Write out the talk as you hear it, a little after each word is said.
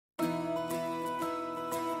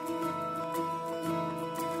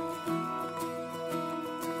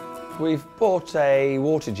we've bought a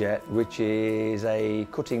Waterjet, which is a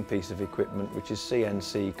cutting piece of equipment which is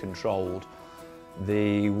CNC controlled.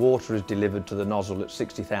 The water is delivered to the nozzle at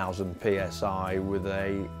 60,000 psi with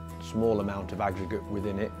a small amount of aggregate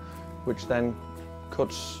within it, which then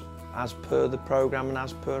cuts as per the programme and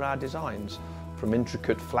as per our designs, from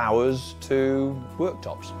intricate flowers to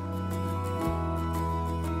worktops.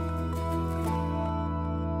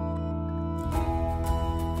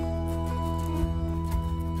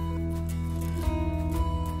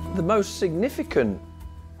 The most significant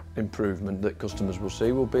improvement that customers will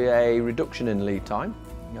see will be a reduction in lead time,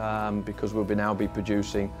 because we'll now be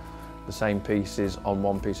producing the same pieces on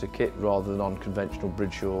one piece of kit rather than on conventional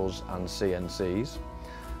bridgesaws and CNCs.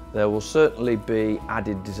 There will certainly be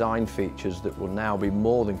added design features that will now be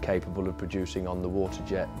more than capable of producing on the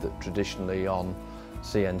Waterjet that traditionally on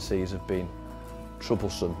CNCs have been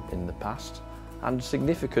troublesome in the past. And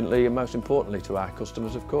significantly, and most importantly to our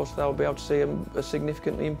customers, of course, they'll be able to see a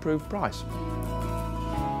significantly improved price.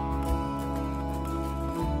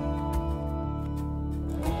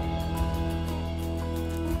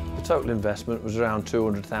 The total investment was around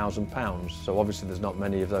 £200,000, so obviously there's not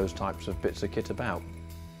many of those types of bits of kit about.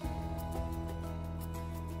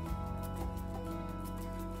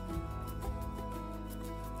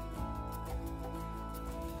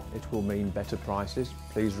 It will mean better prices.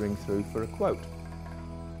 Please ring through for a quote.